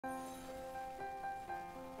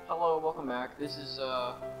hello, welcome back. This is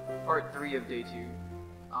part 3 of day 2.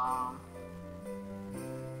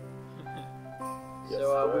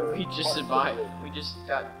 So we just survived. We just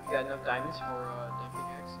got enough diamonds for the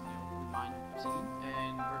pickaxe, and we mined obsidian,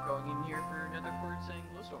 and we're going in here for another port saying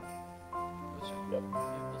glowstone. Yep.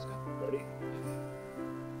 Yeah, let's go. Ready?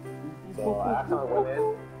 So I accidentally went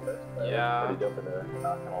in. Yeah. Pretty dope in there,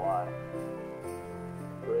 not gonna lie.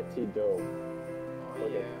 Pretty dope. Oh,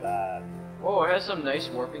 Look yeah. at that. Whoa, it has some nice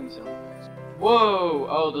warping sound effects. Whoa!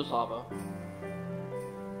 Oh, there's lava.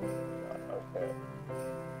 Okay.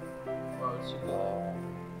 Wow, it's super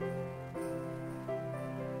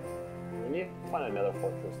We need to find another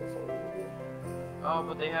fortress, that's what we need to do. Oh,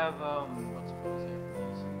 but they have, what's it called? They have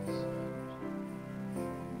places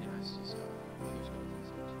and nasty stuff. There's skeletons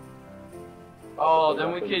there too. Oh,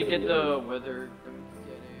 then we could get the wither. Then we could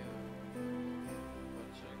get a,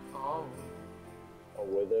 what's it called? A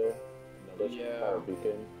wither, another Yeah.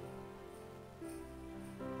 beacon.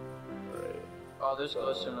 Alright. Oh, there's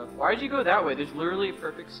glowstone up. Why'd you go that way? There's literally a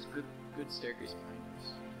perfect, good staircase behind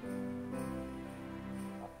us.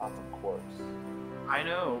 I found some quartz. I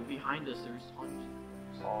know, behind us there's tons.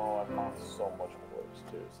 Oh, I found so much quartz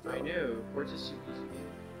too. Still. I know, quartz is super easy to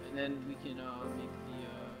get. And then we can, make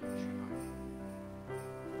the, tree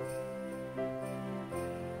farm.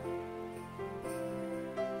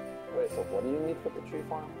 Wait, so what do you need for the tree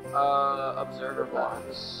farm? Observer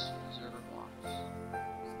blocks. Observer blocks.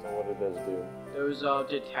 So what did those do? Those,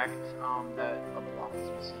 detect, that a block is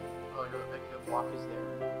missing. Oh, no, like the block is there.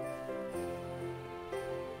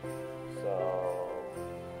 So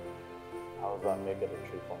how does that make it a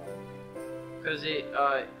tree farm? Because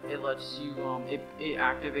it lets you, it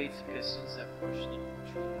activates pistons that push the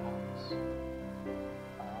tree blocks.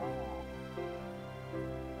 Oh.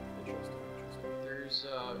 Interesting. There's,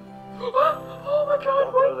 oh my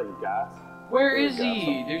god, what? There's a gas. Where is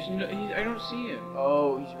he? There's no, I don't see him.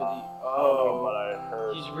 Oh, he's really, Oh, but I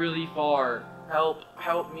heard. he's really far. Help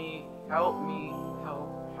me, help.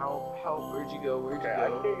 Where'd you go? Where'd you Okay, I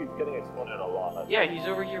go? hear you getting exploded a lot. Yeah, he's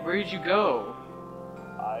over here. Where did you go?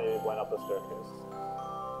 I went up the staircase.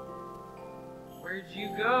 Where'd you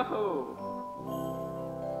go?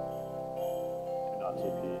 Not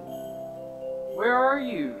TP. Where are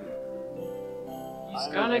you? He's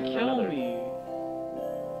I'm gonna in kill another- me.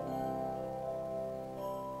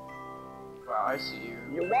 Wow, I see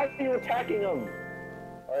you. Why are you attacking him?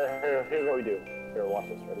 Here's what we do. Here, watch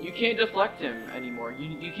this. Ready? You can't deflect him anymore.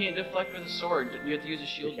 You can't deflect with a sword. You have to use a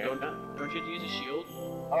shield. You Don't can't? you have to use a shield?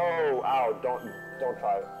 Oh, ow! Don't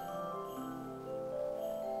try it.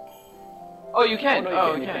 Oh, you can. Oh, no,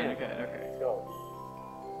 Oh, you you can, can. you can. Okay. Let's go.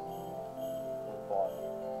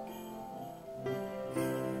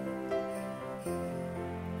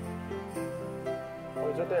 Oh,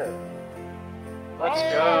 he's right there. Let's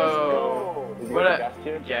Oh, go. Let's go. Did you What get a- the gas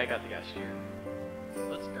cube? Yeah, I got the gas here.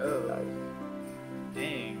 Let's go. Nice.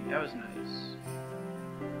 Dang, that was nice.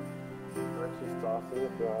 Richie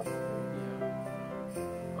sausage, grass. Yeah.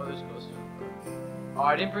 Oh, there's glowstone. Oh,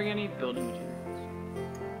 I didn't bring any building materials.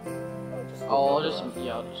 Oh, I'll just.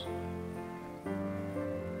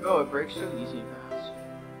 Oh, it breaks so easy and fast.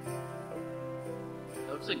 It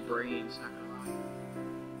looks like brains, not gonna lie.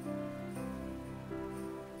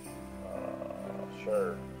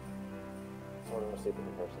 Sure. Sort of a stupid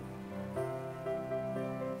person.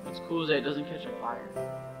 What's cool is that it doesn't catch on fire.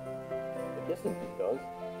 I guess it does.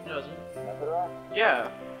 It doesn't? Method rock? Yeah,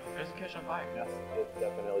 it doesn't catch on fire. Yes, it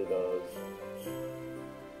definitely does.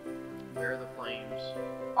 Where are the flames?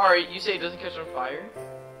 Alright, you say it doesn't catch on fire?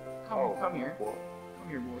 Come here. Cool. Come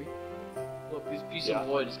here, boy. Look, this piece Yeah. of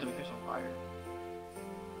wood is gonna catch on fire.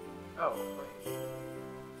 Oh, wait.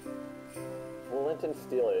 We'll let him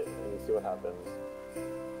steal it and see what happens.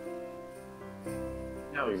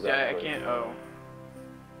 No, Exactly. I can't. Oh.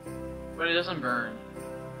 But it doesn't burn.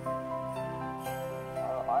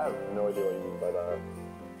 I have no idea what you mean by that.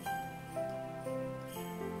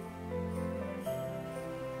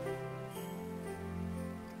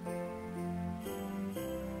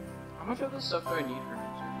 How much of this stuff do I need for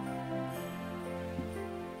inventory?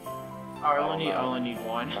 Oh, I only need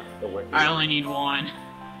one. The wiki. I only need one.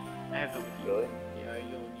 I have the wiki. Really? Yeah,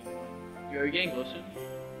 you only need one. Yo, are you getting glowstone?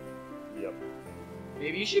 Yep.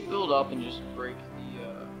 Maybe you should build up and just break the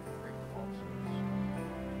walls.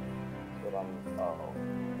 But oh.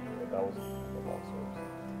 Okay, that was the boss source.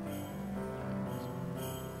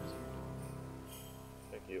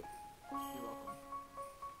 Thank you. You're welcome.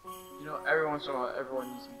 You know, every once in a while, everyone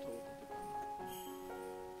needs to be told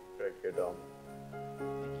that they're dumb.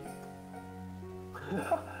 Greg, you're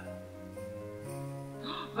dumb.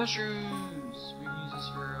 Mushrooms! We can use this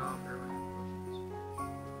for mushrooms.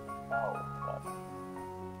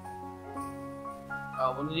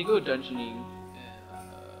 When you go dungeoning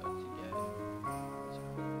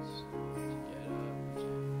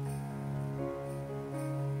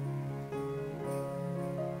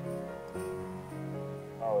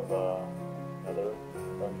Oh, the nether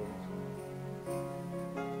dungeons.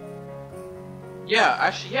 yeah,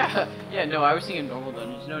 actually, yeah, yeah. No, I was thinking normal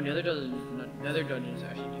dungeons. No, nether dungeons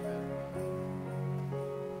actually do that.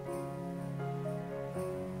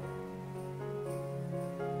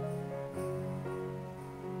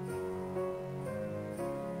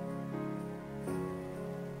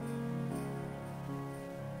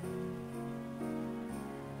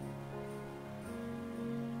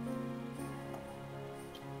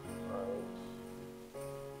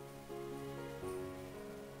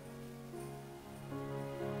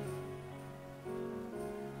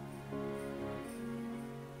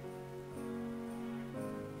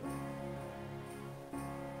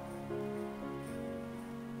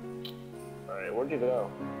 Alright, where'd you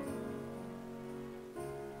go?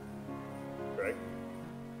 Greg?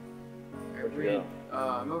 Where'd you go?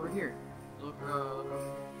 I'm over here. Look over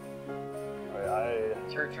here.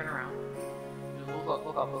 Alright, Turn around. Just look up.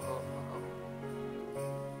 Look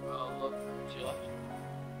to your left.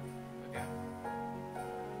 Okay.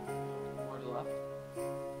 More to the left.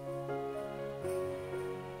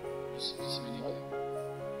 Just a minute.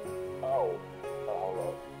 Oh, hold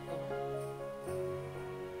on.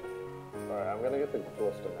 Alright, I'm gonna get the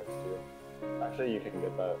ballista next to you. Actually, you can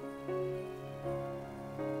get that.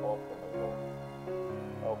 Oh,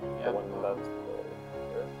 Yeah. the one that's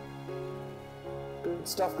here. Good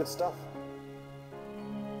stuff, good stuff.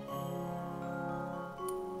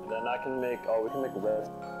 And then I can make, we can make red.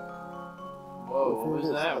 Whoa, what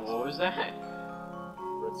was that? What was that?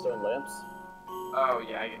 Redstone lamps? Oh,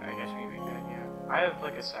 yeah, I guess we can make that, yeah. I have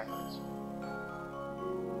like a stack of this.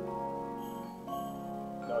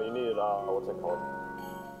 No, you need, what's it called?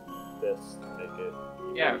 This to make it.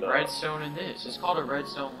 Yeah, redstone and this. It's called a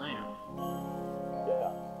redstone lamp.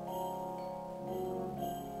 Yeah.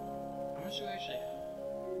 How much do I actually have?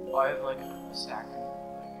 Oh, I have like a stack of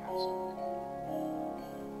like half stack.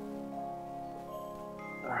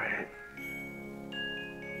 Alright.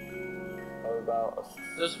 How about a...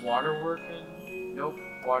 Does water work in? Nope,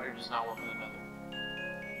 water does not work in the nether.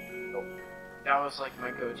 Nope. That was like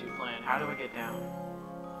my go-to plan. How do I get down?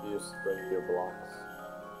 You just bring your blocks.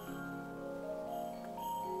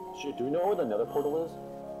 Shoot, do we know where the nether portal is?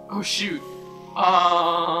 Oh shoot.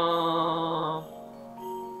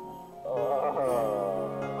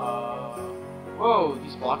 Whoa,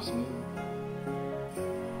 these blocks move.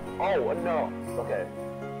 Oh, no. Okay.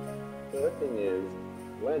 The other thing is,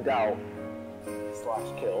 when in doubt,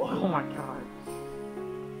 /kill. Oh my god.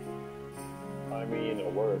 I mean,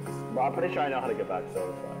 it works. But I'm pretty sure I know how to get back, so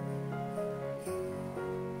it's fine.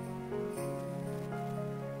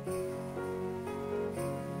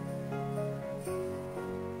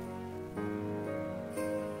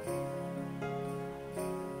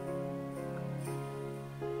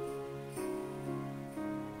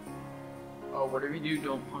 Oh, whatever you do,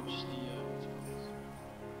 don't punch the,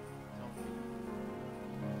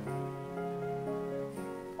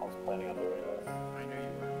 I was planning on doing that. I know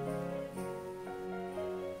you were.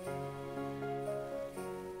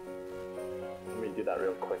 Let me do that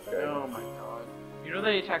real quick, guys. Oh my god. You know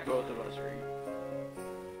they attack both of us, right?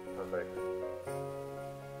 Perfect.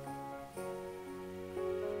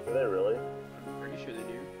 Do they really? I'm pretty sure they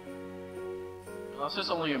do. Unless it's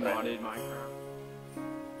only a modded Minecraft.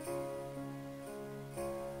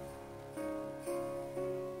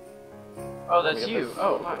 Oh, that's you.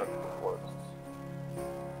 Oh, hi.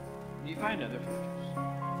 Do you find another fortress?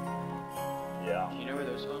 Yeah. Do you know where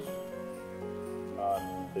those spawn?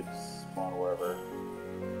 They spawn wherever.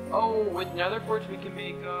 Oh, with nether quartz we can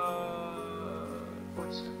make,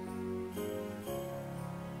 quartz stone.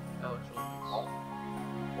 That looks really nice.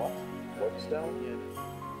 What? Quartzstone? Yeah.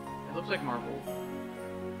 It looks like marble.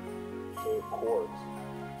 So quartz.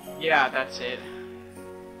 Yeah, that's it.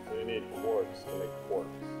 So you need quartz to make quartz.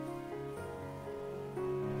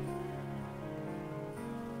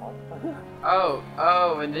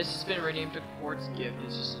 Oh, and this has been renamed to Quartz Gift.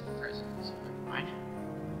 It's just a present, so never mind.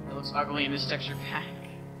 It looks ugly in this texture pack.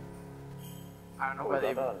 I don't know why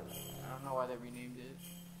they renamed it.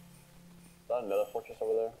 Is that another fortress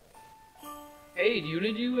over there? Hey, do you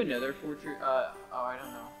wanna do another fortress? I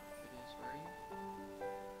don't know if it is. Where are you?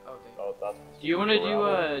 Oh, okay. Oh, that's. Do you wanna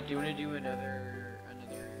do another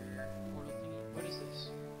portal thingy? What is this?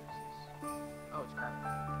 Oh, it's crap.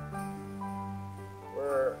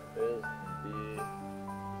 Where is the?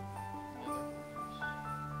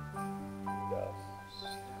 Yes.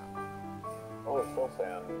 Oh, it's still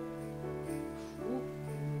sand. Ooh.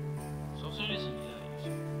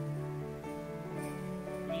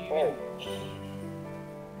 can.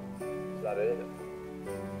 Is that it?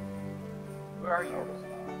 Where are you?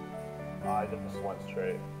 I just went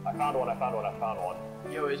straight. I found one.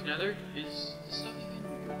 Yo, is this stuff even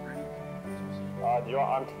good for anything?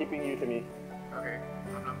 I'm keeping you to me. Okay,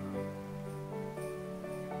 I'm not moving.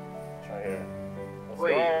 Try here. Let's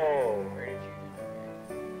Wait. go. Where did you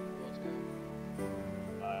Let's go.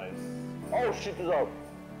 Nice. Oh shit, there's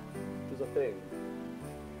a thing.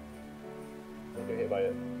 Don't get hit by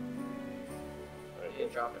it. Right,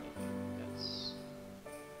 didn't drop anything. That's...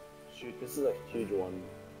 Shoot, this is a huge one.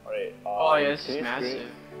 Alright, oh yeah, this is massive.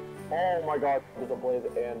 Oh my god, there's a blaze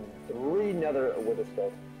and 3 nether wither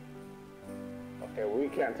skeletons. Okay, we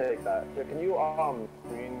can't take that. Here, can you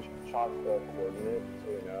screenshot the coordinates so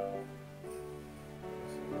we know?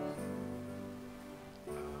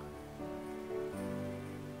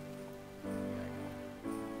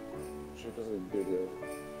 Shoot, this is good here.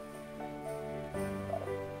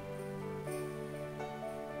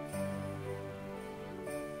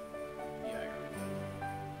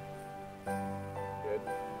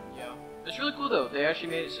 It's really cool though. They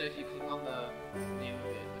actually made it so if you click on the name of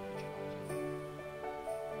it,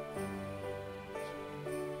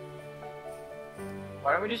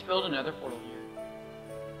 why don't we just build another portal here?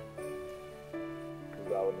 Because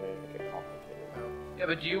that would make it complicated. Yeah,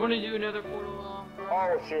 but do you want to do another portal?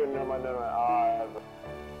 Oh shoot! Never mind.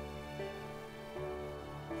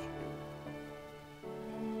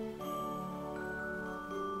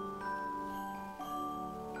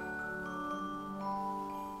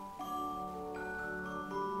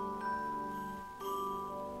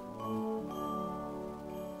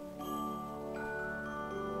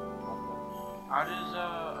 How does,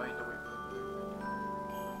 oh, you have to wait for the...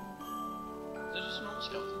 Is that just a normal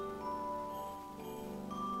skeleton?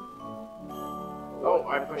 Oh,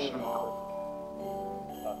 I pushed him off.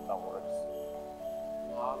 That works.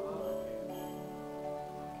 Lava, okay.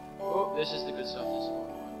 Oh, this is the good stuff, this is what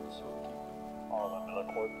we want, this is what we keep. Oh, the nether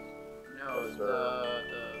quartz? No, yes, the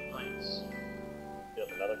planks. Yeah,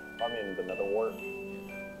 the nether wart.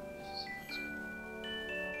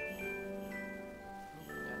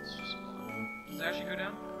 Does it actually go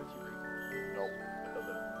down? Or if you break it? Nope, it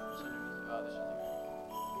doesn't. It's underneath. Oh, there's nothing.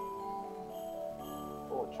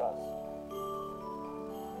 Oh, a chest.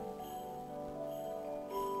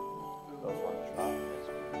 Those ones trap.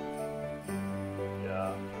 Yeah,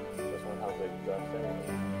 this one has the exact same one.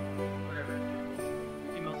 Whatever. You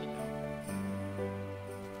can melt it down.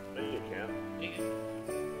 No, you can't. You can.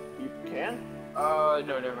 You can? No,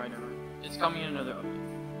 never mind. It's coming in another update.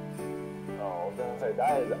 Oh, I was gonna say,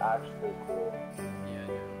 that is actually cool. Yeah.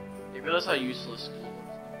 You realize how useless school is.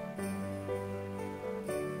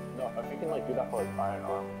 No, if you can like do that for like iron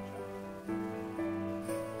armor.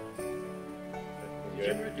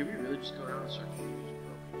 Do we really just go around in circles and use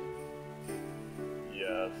broken?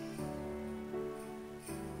 Yes.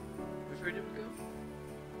 Which way did we go?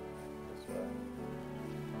 This way.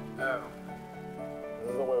 Oh. This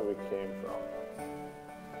is the way we came from.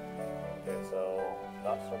 Okay, so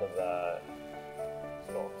that's sort of that. Let's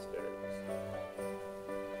go upstairs.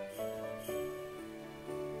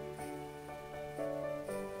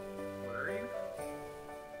 Where are you?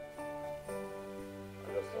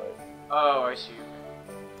 I'm just like, Oh, I see.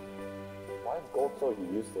 why is gold so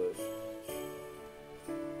useless?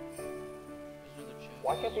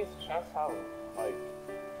 Why can't these chests have like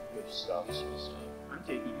good stuff? Useful stuff. I'm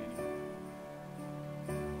taking it.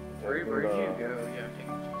 Where Where did you go? Yeah, I'm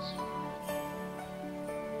taking the chest.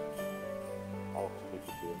 I'll take it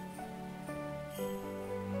too.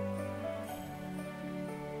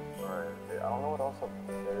 Alright, okay, I don't know what else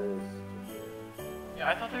there is to do. Yeah,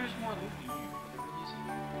 I thought there was more loot in here. There really isn't.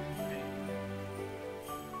 Okay.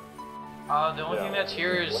 The only thing that's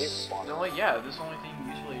here is this only thing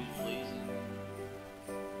useful is blaze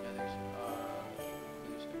and there's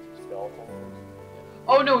Skeletons.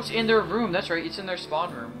 oh no, it's in their room. That's right. It's in their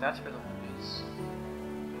spawn room. That's where the loot is.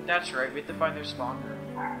 That's right. We have to find their spawn room.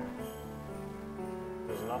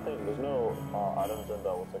 There's no items in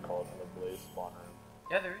the, what's it called, in the blaze spawn room.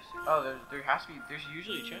 Yeah, there is. Oh, there has to be. There's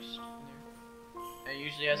usually a chest in there. It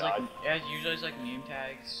usually has like name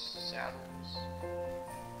tags, saddles.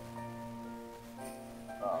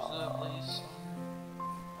 Where's the blaze?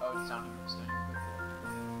 Oh, it's down here. It's down here.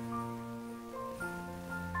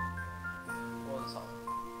 Well, it's all.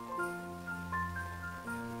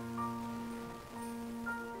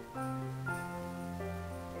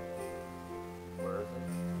 Where is it?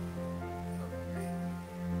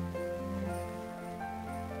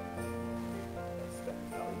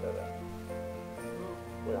 No, we did it.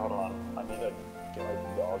 Wait, hold on. I need to get my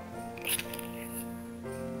dog.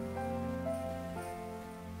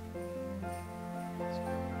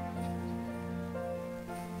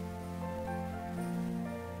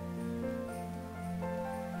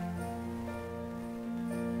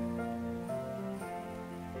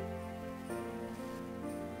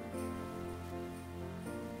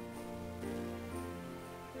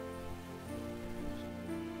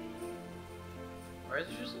 Or is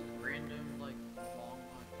it just like random, like long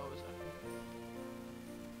line? Oh, is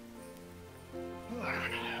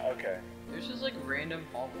that? Okay. There's just like random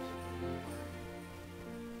hallways.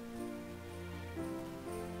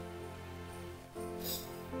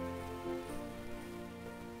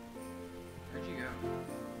 Where'd you go?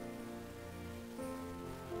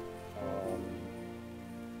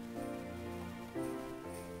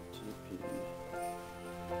 TP.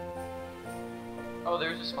 Oh,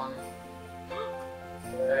 there's a spawner.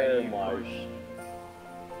 Oh my.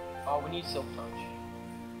 Oh, we need silk touch.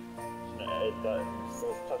 It does.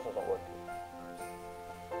 Silk touch doesn't work.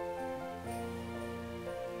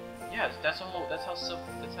 Yes, that's how that's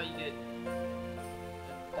how you get.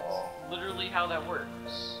 That's literally how that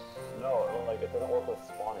works. No, like it doesn't work with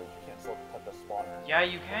spawners. You can't silk touch a spawner. Yeah,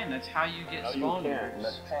 you can. That's how you get spawners. You can't.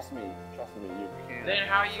 Trust me, you can't. Then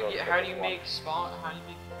how do you make spawn? How do you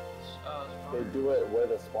make spawners? They do it where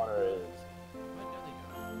the spawner is. What? No, they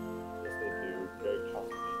don't. Yes, they do. Greg, trust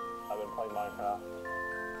me. I've been playing Minecraft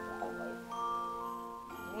my whole life.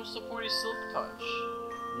 What's the point of silk touch?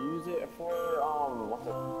 Use it for what's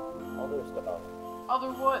it? Other stuff.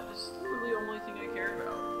 Other what? This is literally the only thing I care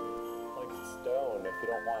about. Like stone. If you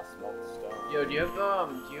don't want to smelt stone. Yo, do you have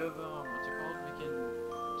what's it called? We can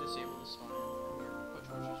disable the spawner. Put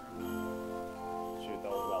torches around. Shoot,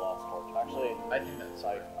 that was my last torch. Actually, I think that's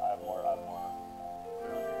like I have more.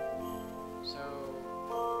 So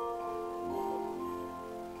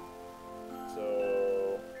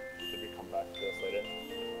should we come back to this later?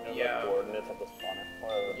 Yeah. The coordinates of the spawner.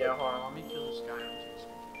 yeah, hold on. Let me kill this guy.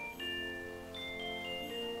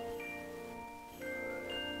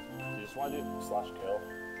 Do you just want to do /kill?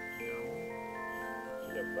 To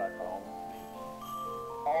get back home.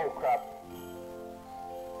 Oh crap!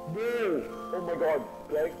 No! Oh my god,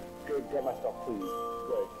 Greg, get my stuff, please.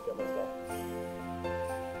 Greg, get my stuff.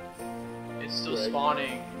 It's still Greg.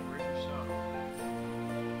 spawning. Where's your stuff?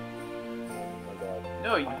 Oh my god.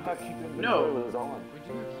 No, you. I thought keep inventory No. was on. We do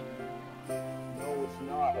keep it. No, it's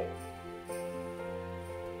not.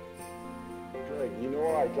 Greg, you know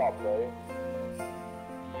where I dropped, right?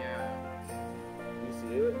 Yeah. You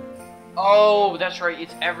see it? Oh, that's right.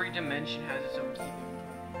 It's every dimension has its own keep inventory.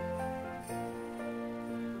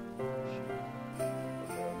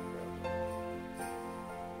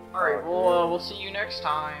 Alright, we'll see you next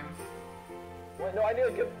time. Wait, no, I need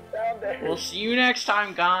to get down there. We'll see you next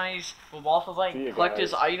time, guys. We'll also like See you collect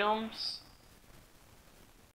his guys. items.